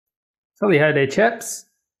Tally ho there, chaps.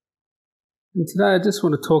 And today I just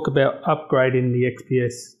want to talk about upgrading the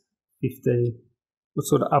XPS 15. What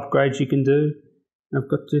sort of upgrades you can do. I've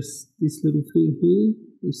got just this little thing here,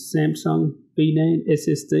 this Samsung V-NAND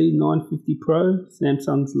SSD 950 Pro,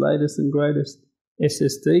 Samsung's latest and greatest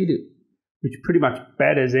SSD, which pretty much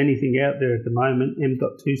batters anything out there at the moment,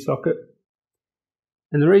 M.2 socket.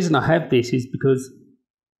 And the reason I have this is because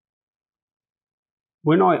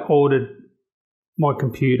when I ordered my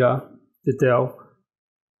computer, the Dell,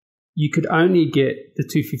 you could only get the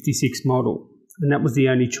 256 model, and that was the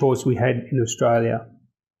only choice we had in Australia.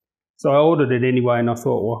 So I ordered it anyway, and I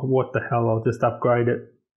thought, well, what the hell, I'll just upgrade it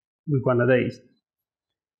with one of these.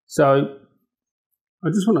 So I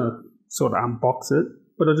just want to sort of unbox it,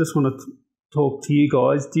 but I just want to talk to you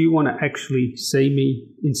guys. Do you want to actually see me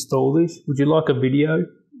install this? Would you like a video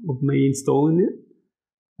of me installing it?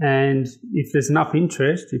 And if there's enough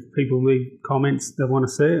interest, if people leave comments they want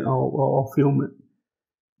to see it, I'll film it.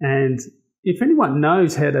 And if anyone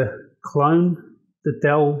knows how to clone the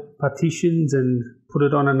Dell partitions and put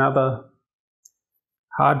it on another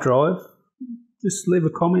hard drive, just leave a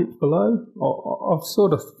comment below. I've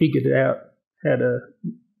sort of figured out how to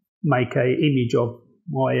make an image of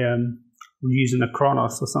my, I'm using a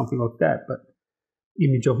Kronos or something like that, but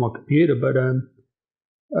image of my computer. But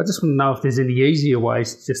I just want to know if there's any easier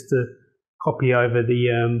ways just to copy over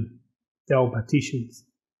the Dell partitions.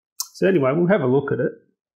 So anyway, we'll have a look at it.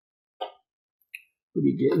 What are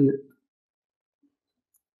you getting?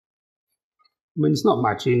 I mean, there's not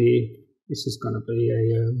much in here. This is going to be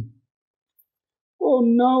a... oh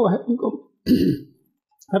no, I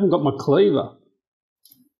haven't got my cleaver.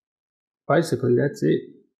 Basically, that's it.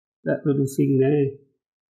 That little thing there.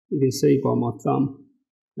 You can see by my thumb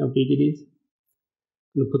how big it is.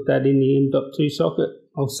 I'm going to put that in the M.2 socket.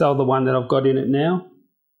 I'll sell the one that I've got in it now.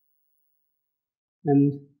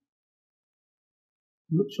 And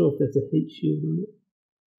I'm not sure if there's a heat shield on it.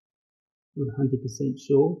 Not 100%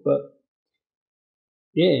 sure, but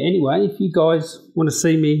yeah, anyway, if you guys want to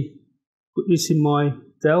see me put this in my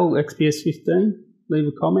Dell XPS 15, leave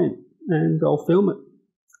a comment and I'll film it.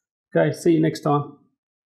 Okay, see you next time.